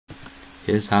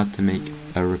Here's how to make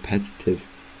a repetitive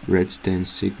redstone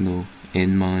signal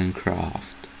in Minecraft.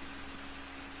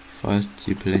 First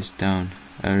you place down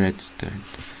a redstone,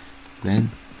 then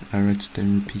a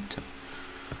redstone repeater,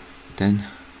 then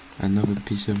another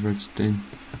piece of redstone,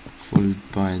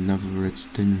 followed by another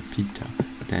redstone repeater,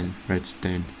 then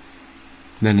redstone,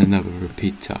 then another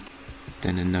repeater,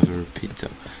 then another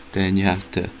repeater. Then you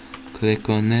have to click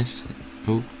on this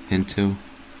until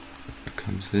it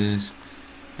becomes this,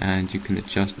 and you can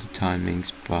adjust the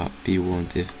timings, but be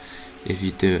warned, if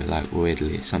you do it like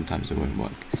weirdly, sometimes it won't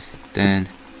work. Then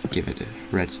give it a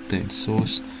redstone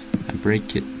source and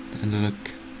break it, and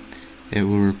look, it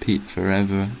will repeat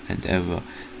forever and ever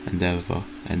and ever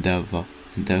and ever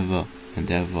and ever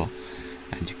and ever.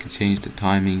 And you can change the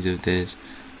timings of this,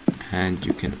 and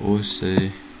you can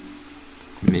also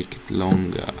make it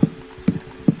longer,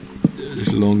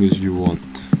 as long as you want.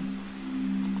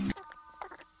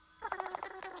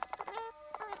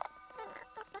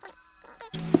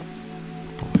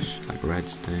 Like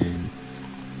redstone,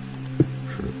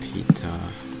 repeater,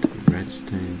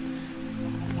 redstone,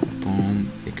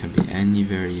 boom. It can be any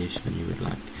variation you would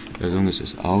like, as long as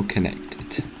it's all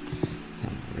connected.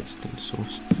 And redstone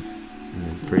source, and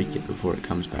then break it before it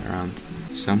comes back around.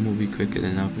 Some will be quicker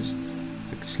than others,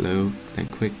 like slow, then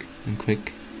quick, and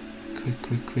quick,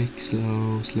 quick,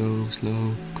 slow,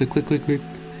 quick.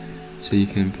 So you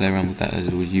can play around with that as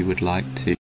you would like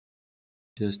to.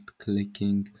 Just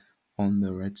clicking on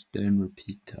the redstone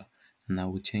repeater, and that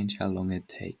will change how long it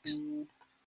takes.